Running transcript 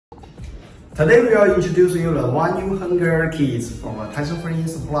Today we are introducing you the one new hanger keys from Tyson Frame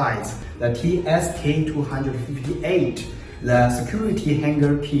Supplies, the TSK258, the security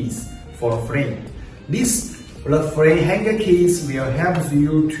hanger keys for the frame. The frame hanger keys will help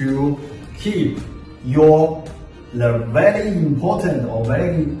you to keep the very important or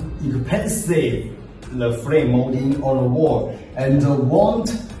very expensive frame mounting on the wall and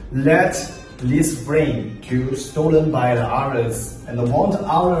won't let this frame to stolen by the others and want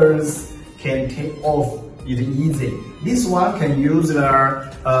others can take off it easy. This one can use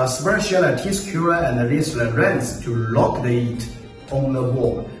the special T-screw and this wrench to lock it on the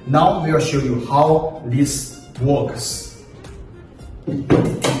wall. Now we'll show you how this works.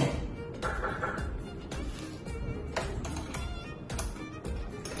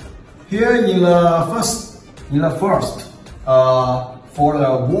 Here in the first, for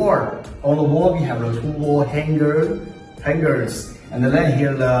the wall, on the wall we have the two wall hangers, and then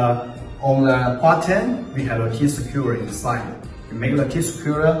here on the button we have a T-screw inside. You make the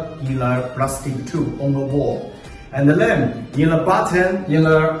T-screw in the plastic tube on the wall, and then in the button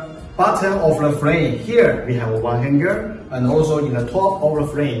of the frame here we have one hanger, and also in the top of the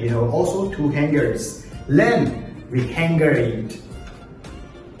frame we have also two hangers. Then we hanger it.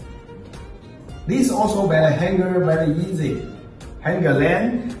 This also very very easy. Hanger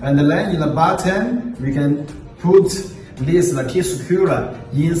then, and then in the button we can put this T-screw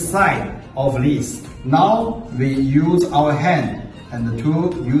inside of this. Now we use our hand and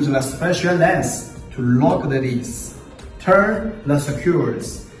to use the special lens to lock this. Turn the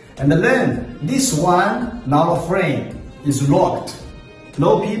screws, and then this one now the frame is locked.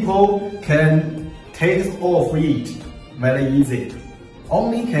 No people can take off it very easy.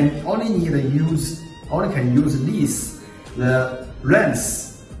 Only can use this the wrench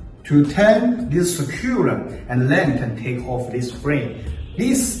to turn this screw and then can take off this frame.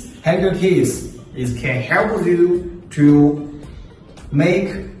 This hanger keys can help you to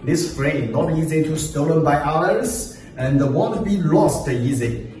make this frame not easy to stolen by others and won't be lost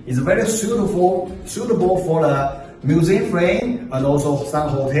easy. It's very suitable for the museum frame and also some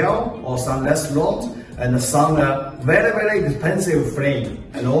hotel or some restaurant and some very expensive frame,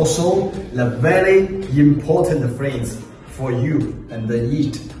 and also the very important frames for you, and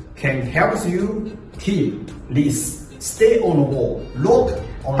it can help you keep this stay on the wall, lock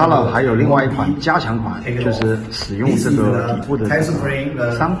on the wall. 当然还有另外一款加强款，就是使用这个底部的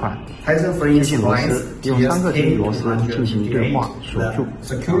3款接近螺丝，用3个接近螺丝进行对话锁住，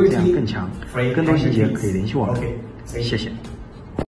这样更强。更多细节可以联系我们，谢谢。